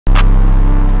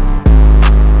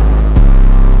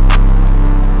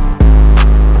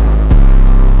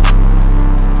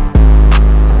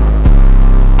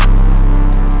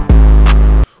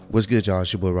What's good, y'all?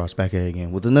 It's your boy Ross back here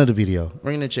again with another video.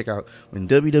 We're gonna check out when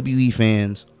WWE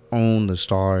fans own the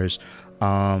stars.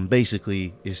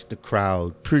 Basically, it's the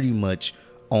crowd pretty much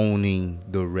owning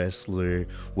the wrestler,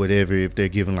 whatever. If they're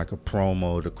giving like a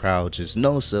promo, the crowd just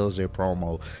no-sells their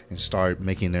promo and start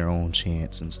making their own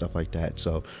chants and stuff like that.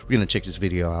 So we're gonna check this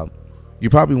video out. You're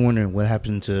probably wondering what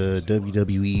happened to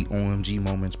WWE OMG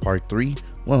Moments Part 3.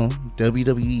 Well,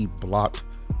 WWE blocked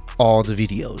all the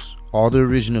videos. All the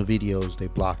original videos, they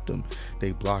blocked them.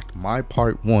 They blocked my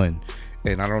Part 1,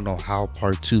 and I don't know how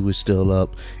Part 2 is still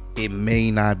up. It may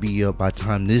not be up by the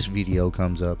time this video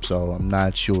comes up, so I'm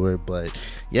not sure. But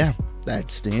yeah,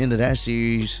 that's the end of that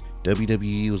series.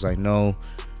 WWE was like, no,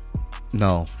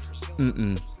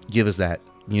 give us that.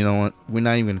 You know what? We're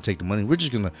not even gonna take the money. We're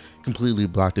just gonna completely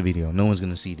block the video. No one's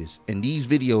gonna see this. And these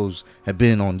videos have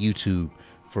been on YouTube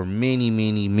for many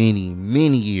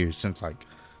years, since like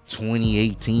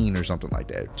 2018 or something like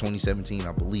that, 2017,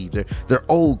 I believe. They're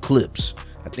old clips.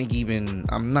 I think even,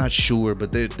 I'm not sure,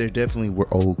 but they definitely were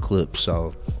old clips.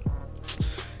 So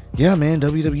yeah, man,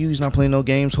 WWE's not playing no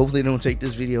games. Hopefully they don't take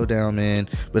this video down, man.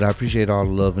 But I appreciate all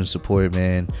the love and support,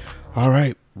 man. All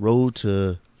right, road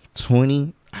to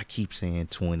 20. I keep saying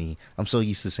 20. I'm so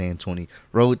used to saying 20.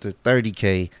 Road to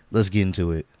 30K. Let's get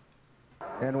into it.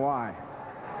 And why?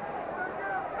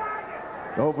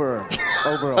 Over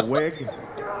a wig?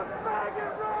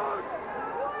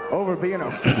 Over being a...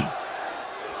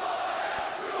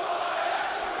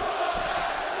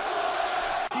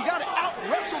 You got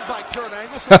out-wrestled by Kurt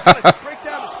Angle, so let's break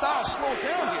down the style, slow it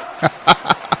down here.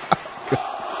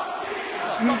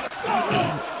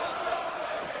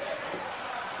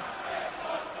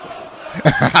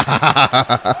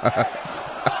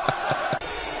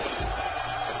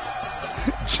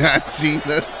 John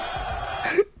Cena.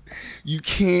 You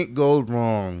can't go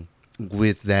wrong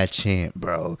with that chant,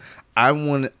 bro. I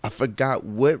forgot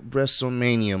what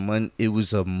WrestleMania it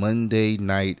was a Monday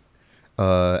night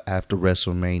after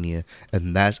WrestleMania,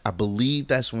 and I believe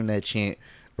that's when that chant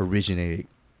originated.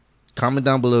 Comment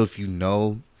down below if you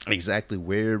know exactly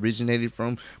where it originated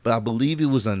from, but I believe it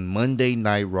was on Monday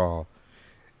Night Raw,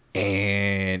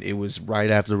 and it was right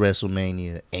after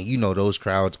WrestleMania. And you know those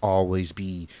crowds always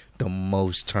be the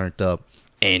most turned up,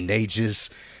 and they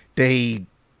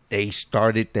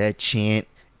started that chant,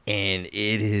 and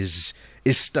it's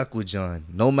stuck with John.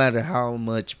 No matter how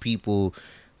much people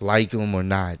like him or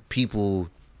not, people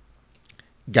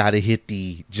gotta hit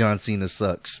the John Cena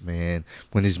sucks, man,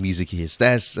 when his music hits.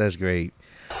 That's great.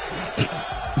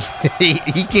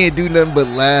 he can't do nothing but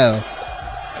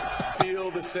laugh. Feel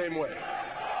the same way.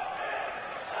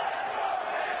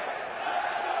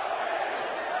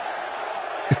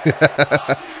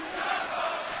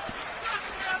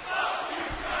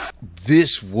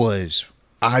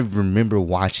 I remember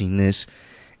watching this,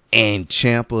 and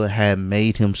Ciampa had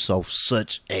made himself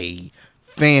such a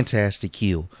fantastic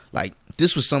heel. Like,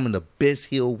 this was some of the best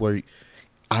heel work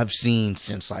I've seen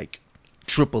since like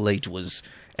Triple H was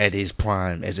at his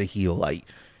prime as a heel. Like,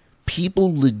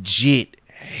 people legit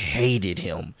hated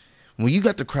him. When you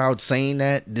got the crowd saying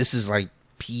that, this is like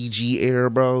PG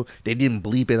era, bro. They didn't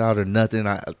bleep it out or nothing.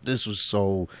 This was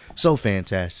so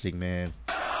fantastic, man.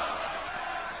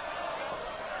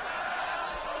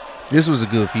 This was a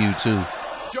good feud too.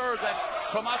 Sure that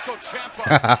Tommaso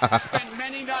Ciampa spent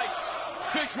many nights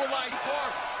visualizing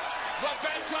for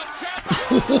revenge on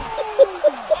Ciampa.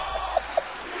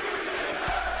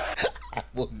 I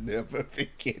will never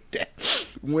forget that.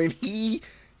 When he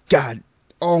got,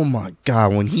 oh my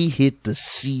God, when he hit the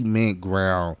cement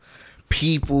ground,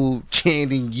 people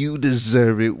chanting "You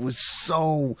deserve it" was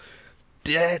so.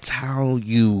 That's how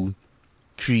you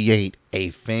create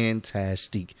a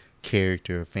fantastic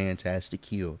character, a fantastic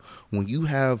heel. When you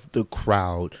have the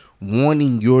crowd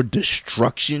wanting your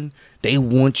destruction, they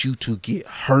want you to get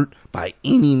hurt by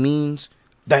any means,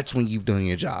 that's when you've done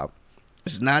your job.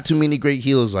 There's not too many great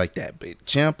heels like that, but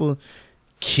Ciampa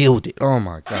killed it. Oh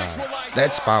my God,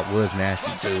 that spot was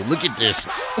nasty too. Look at this.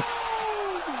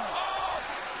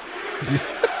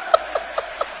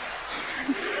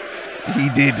 He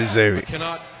did deserve it. I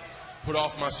cannot put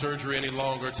off my surgery any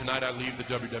longer. Tonight I leave the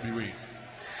WWE.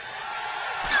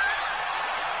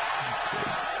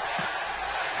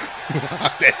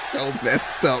 That's so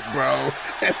messed up, bro.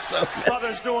 That's so messed up.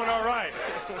 Mother's doing all right.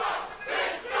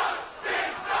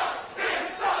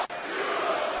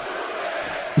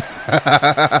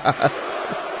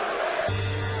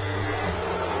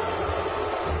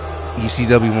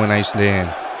 ECW One Night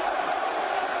Stand.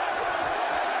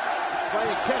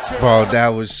 Bro, that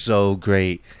was so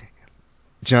great.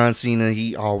 John Cena,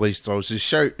 he always throws his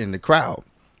shirt in the crowd.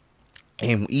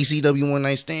 And ECW One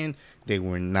Night Stand, they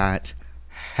were not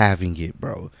having it,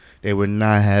 bro. They were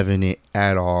not having it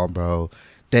at all, bro.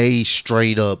 They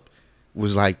straight up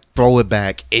was like, throw it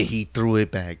back, and he threw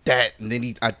it back. And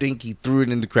then I think he threw it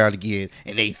in the crowd again,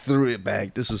 and they threw it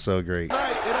back. This was so great. And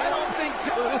I don't think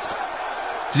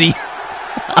See?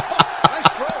 nice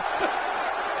throw.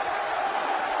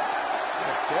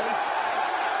 Okay.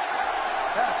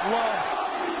 That's love.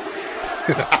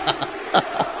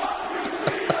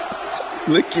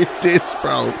 Look at this,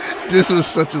 bro. This was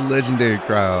such a legendary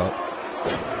crowd.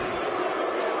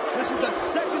 This is the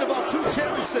second of our 2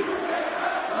 championships.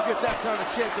 You get that kind of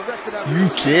chance to wreck it out. You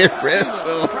can't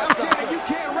wrestle. You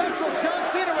can't wrestle. John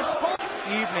Cena responds.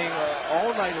 Evening,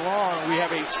 all night long, we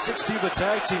have a 6-diva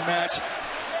tag team match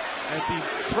as the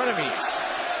frenemies,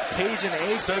 Paige and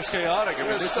Age. So chaotic. I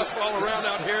mean, this is all around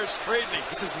out here. It's crazy.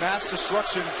 This is mass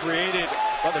destruction created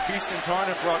by the Beast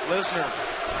Incarnate, Brock Lesnar.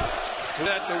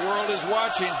 That the world is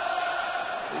watching.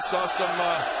 We saw some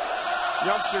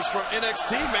youngsters from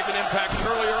NXT make an impact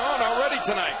earlier on already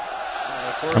tonight.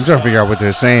 I'm trying to figure out what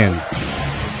they're saying.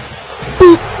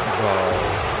 Boop.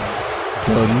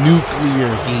 The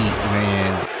nuclear heat,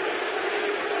 man.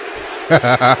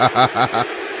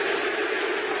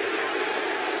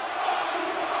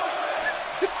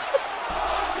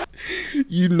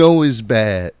 You know it's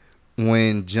bad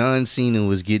when John Cena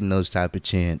was getting those type of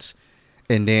chants,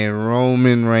 and then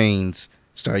Roman Reigns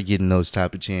started getting those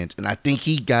type of chants. And I think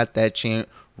he got that chant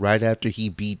right after he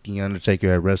beat The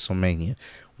Undertaker at WrestleMania.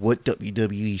 What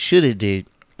WWE should have did,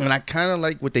 and I kind of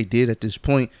like what they did at this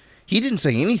point, he didn't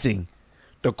say anything.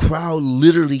 The crowd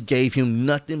literally gave him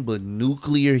nothing but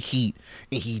nuclear heat,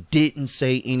 and he didn't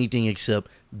say anything except,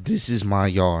 "This is my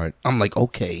yard." I'm like,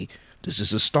 okay, this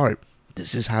is a start.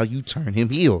 This is how you turn him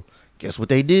heel. Guess what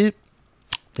they did?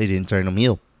 They didn't turn him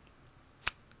heel.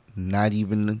 Not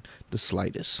even the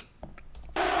slightest.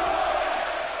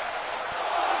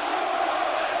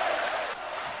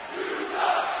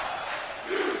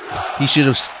 He should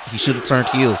have turned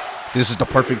heel. This is the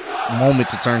perfect moment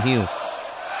to turn heel.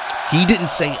 He didn't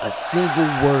say a single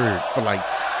word for like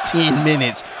 10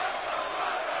 minutes.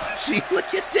 See,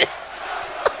 look at this.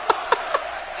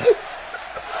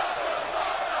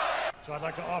 So I'd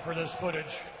like to offer this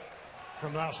footage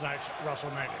from last night's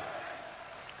WrestleMania.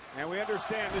 And we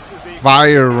understand this is the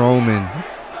Fire Roman.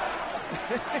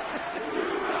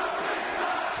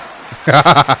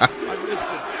 I missed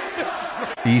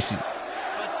this. Easy.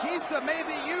 Batista may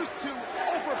be used to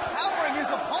overpowering his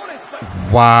opponents, but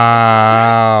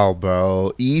Wow,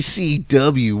 bro.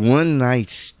 ECW One Night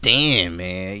Stand,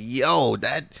 man. Yo,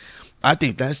 I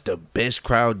think that's the best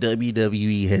crowd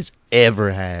WWE has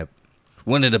ever had.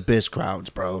 One of the best crowds,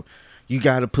 bro. You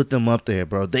got to put them up there,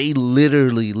 bro. They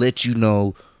literally let you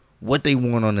know what they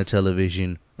want on the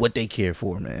television, what they care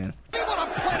for, man. even on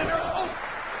planet Earth. Oh,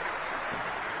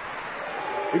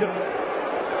 We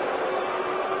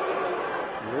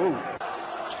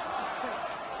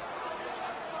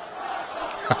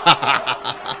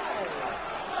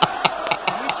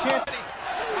chant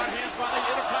our hands by the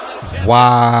Intercontinental Champion.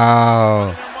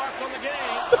 Wow. Their mark on the game.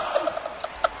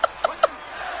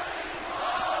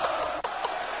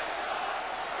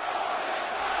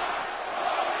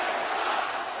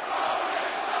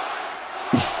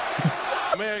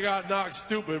 I may have got knocked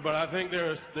stupid, but I think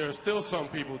there's still some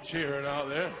people cheering out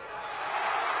there.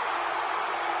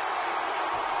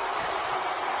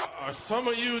 Are some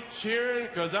of you cheering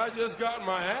because I just got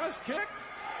my ass kicked?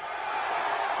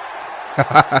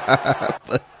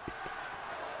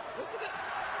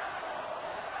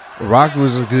 Rock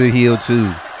was a good heel,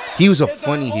 too. He was a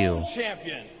funny heel.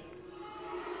 Champion.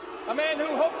 A man who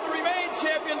hopes to remain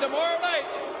champion tomorrow night.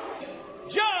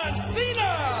 John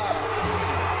Cena.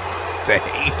 The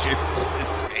hatred for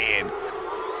his man.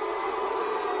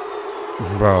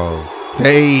 Bro,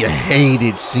 they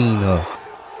hated Cena.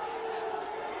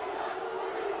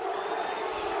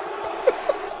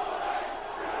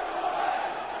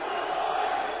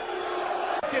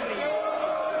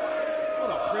 what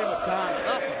a prima donna.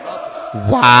 Nothing.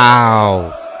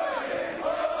 Wow.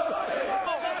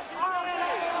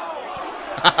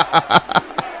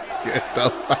 Get the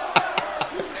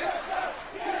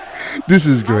This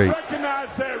is great.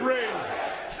 Recognize that ring.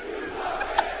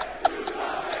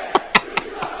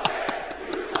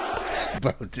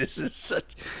 Bro, this is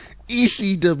such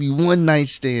ECW One Night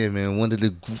Stand, man. One of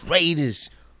the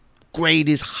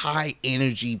greatest high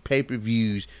energy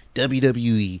pay-per-views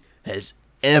WWE has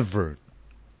ever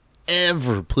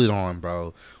put on,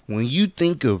 bro. When you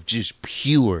think of just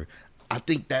pure, I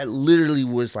think that literally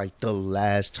was like the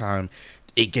last time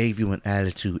it gave you an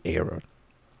attitude era.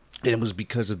 And it was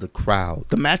because of the crowd.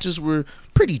 The matches were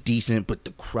pretty decent, but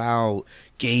the crowd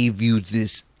gave you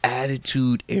this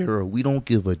attitude era. We don't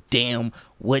give a damn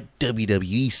what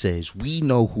WWE says. We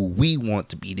know who we want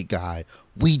to be the guy.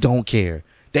 We don't care.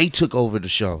 They took over the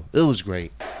show. It was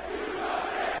great.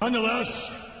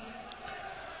 Nonetheless,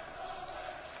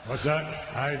 what's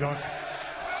that? I don't.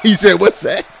 He said, what's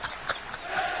that?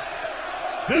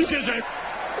 This is a.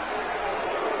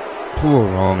 Poor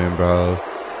Roman, bro.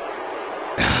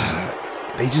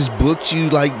 They just booked you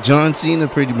like John Cena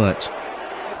pretty much.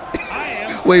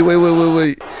 Wait. I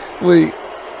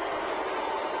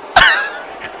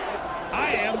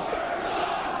am.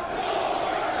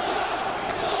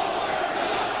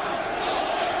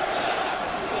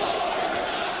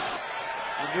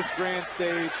 On this grand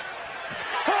stage.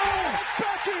 Oh,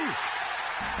 Becky!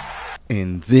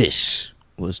 And this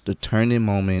was the turning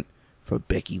moment for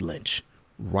Becky Lynch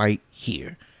right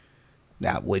here.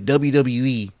 Now, what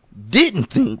WWE didn't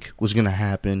think was going to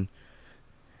happen,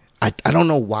 I don't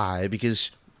know why,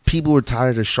 because people were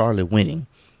tired of Charlotte winning.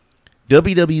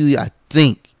 WWE, I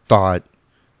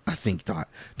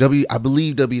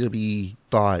believe WWE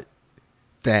thought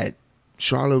that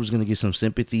Charlotte was going to get some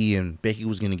sympathy and Becky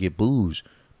was going to get boos.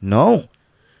 No,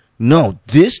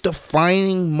 this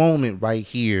defining moment right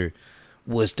here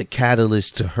was the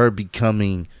catalyst to her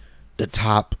becoming the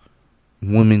top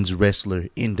women's wrestler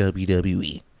in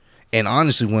WWE. And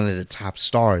honestly, one of the top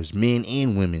stars, men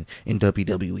and women, in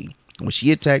WWE. When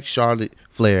she attacked Charlotte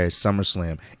Flair at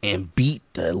SummerSlam and beat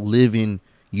the living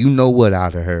you-know-what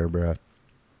out of her, bruh.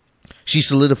 She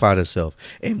solidified herself.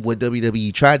 And what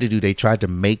WWE tried to do, they tried to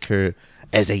make her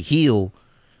as a heel,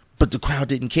 but the crowd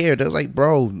didn't care. They was like,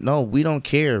 bro, no, we don't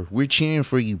care. We're cheering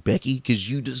for you, Becky, because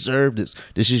you deserve this.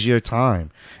 This is your time.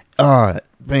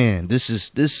 Man, this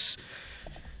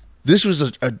was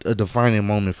a defining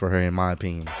moment for her, in my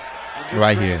opinion.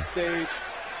 Right here. Stage.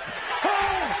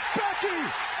 Oh,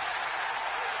 Becky!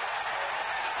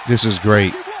 This is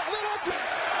great.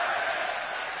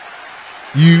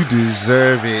 You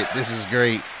deserve it. This is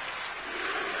great.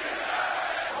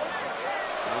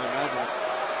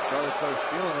 Charlotte Flair's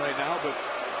feeling right now, but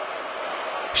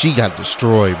She got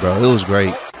destroyed, bro. It was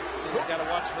great. Gotta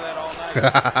watch for that all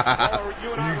night.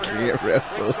 You can't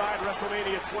wrestle. Ringside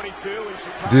WrestleMania 22 in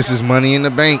Chicago. This is Money in the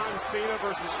Bank. John Cena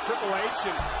versus Triple H,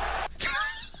 and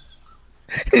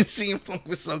And CM Punk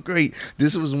was so great.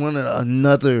 This was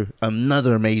another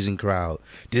amazing crowd.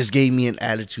 This gave me an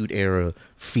Attitude Era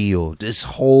feel. This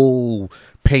whole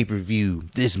pay-per-view,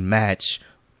 this match.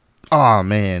 Oh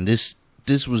man, this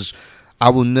was, I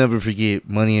will never forget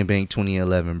Money in Bank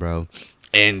 2011, bro.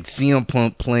 And CM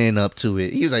Punk playing up to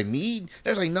it. He was like, me?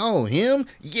 They was like, no, him?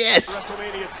 Yes.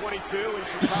 WrestleMania 22 in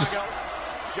Chicago.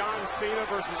 John Cena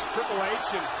versus Triple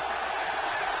H, and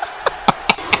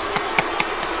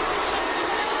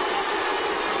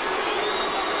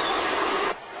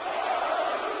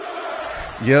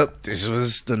Yep, this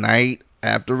was the night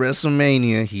after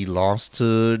WrestleMania. He lost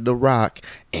to The Rock.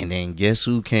 And then guess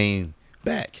who came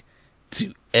back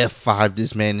to F5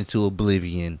 this man into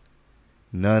oblivion?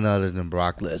 None other than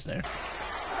Brock Lesnar.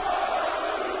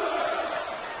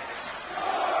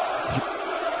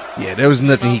 Yeah, there was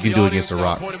nothing he could do against The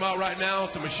Rock. Point him out right now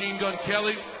to Machine Gun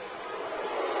Kelly.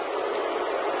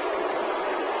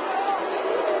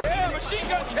 Yeah, Machine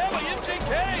Gun Kelly,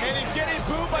 MGK. And he's getting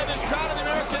booed by this crowd in the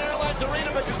American Airlines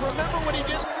Arena, because remember when he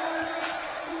did...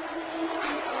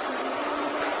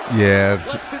 Yeah,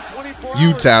 Less than 24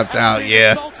 you hours tapped out, after being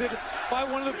yeah. assaulted by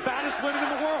one of the baddest women in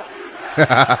the world.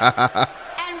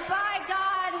 And by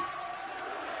God,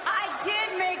 I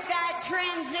did make that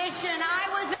transition.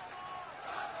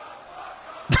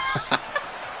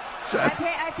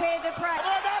 I paid the price.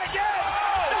 Oh, not again!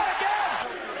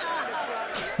 Not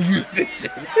again! You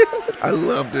deserve it. I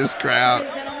love this crowd.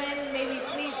 Ladies and gentlemen, may we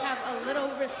please have a little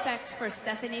respect for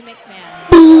Stephanie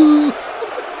McMahon.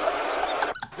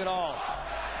 it all.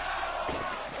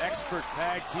 Expert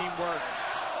tag team work.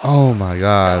 Oh my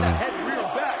God. Head rear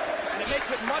back, and it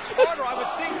makes it much harder, I would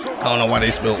think, to I don't know why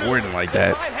they spelled Orton like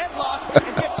that. side headlock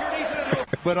and get your knees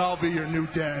into the... But I'll be your new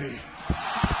daddy.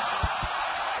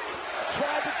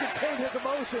 Tried to contain his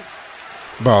emotions.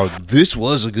 Bro, this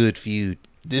was a good feud.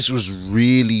 This was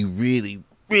really, really,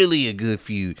 really a good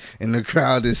feud. And the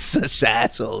crowd is such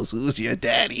assholes. Who's your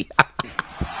daddy?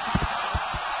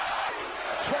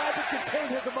 Tried to contain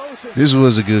his emotions. This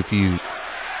was a good feud.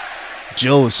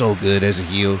 Joe is so good as a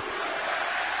heel.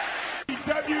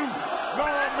 W, no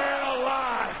man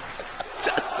alive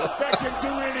that can do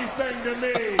anything to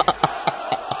me.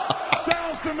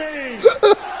 Sounds to me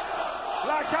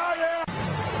like I am.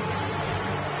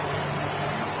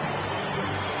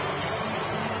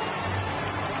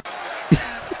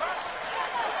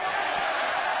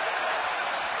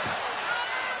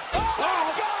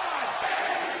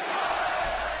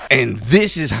 And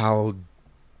this is how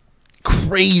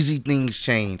crazy things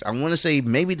change. I want to say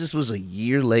maybe this was a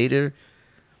year later.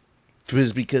 It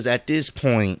was because at this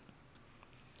point,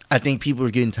 I think people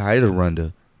were getting tired of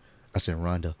Ronda. I said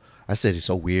Ronda. I said it's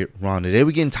so weird. Ronda. They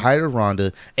were getting tired of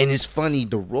Ronda. And it's funny.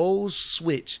 The roles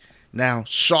switch. Now,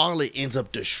 Charlotte ends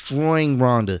up destroying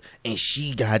Ronda. And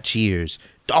she got cheers.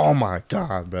 Oh, my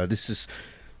God, bro. This is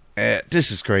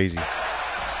crazy.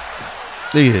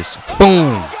 Look at this.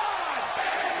 Boom.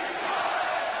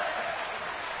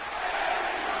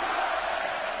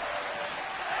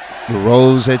 The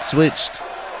roles had switched.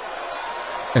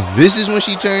 And this is when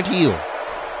she turned heel.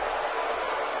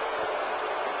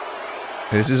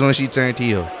 This is when she turned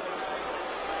heel.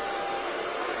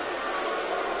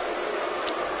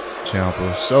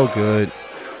 Ciampa, so good.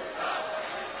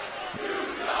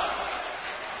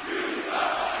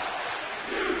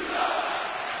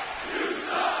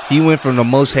 He went from the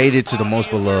most hated to the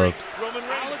most beloved.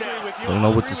 Don't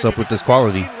know what's up with this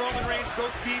quality. Roman Reigns go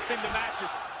deep into matches,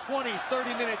 20,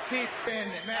 30 minutes deep. Man,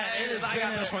 I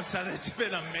got this one set. It's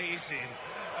been amazing.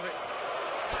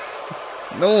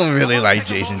 No one really liked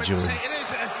Jason Jordan.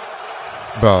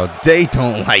 Bro, they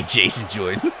don't like Jason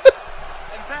Jordan. In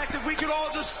fact, if we could all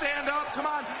just stand up, come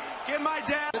on, get my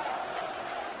dad.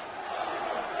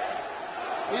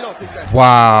 We don't think that.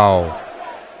 Wow.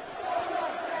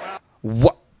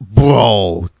 What,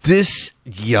 bro? This,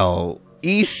 yo,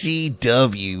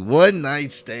 ECW one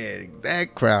night stand.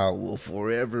 That crowd will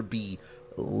forever be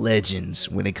legends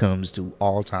when it comes to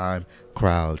all-time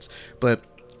crowds. But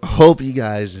I hope you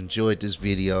guys enjoyed this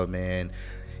video, man.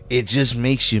 It just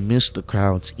makes you miss the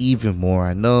crowds even more.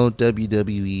 I know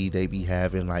WWE, they be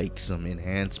having like some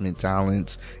enhancement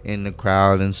talents in the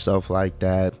crowd and stuff like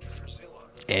that.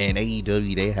 And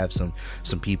AEW, they have some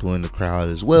people in the crowd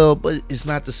as well. But it's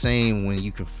not the same when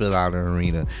you can fill out an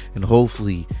arena. And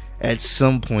hopefully at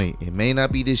some point, it may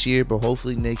not be this year, but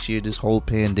hopefully next year, this whole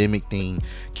pandemic thing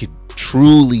could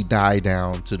truly die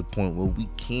down to the point where we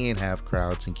can have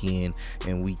crowds again,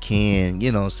 and we can,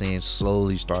 you know,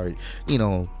 slowly start,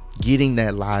 getting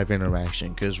that live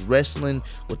interaction. Because wrestling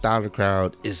without a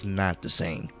crowd is not the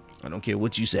same. I don't care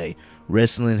what you say.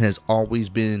 Wrestling has always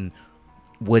been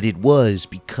what it was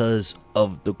because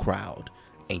of the crowd,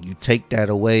 and you take that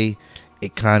away,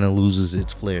 it kind of loses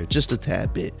its flair just a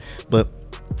tad bit. But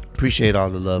appreciate all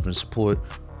the love and support.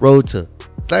 Road to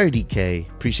 30K.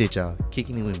 Appreciate y'all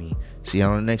kicking it with me. See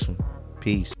y'all on the next one.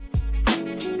 Peace.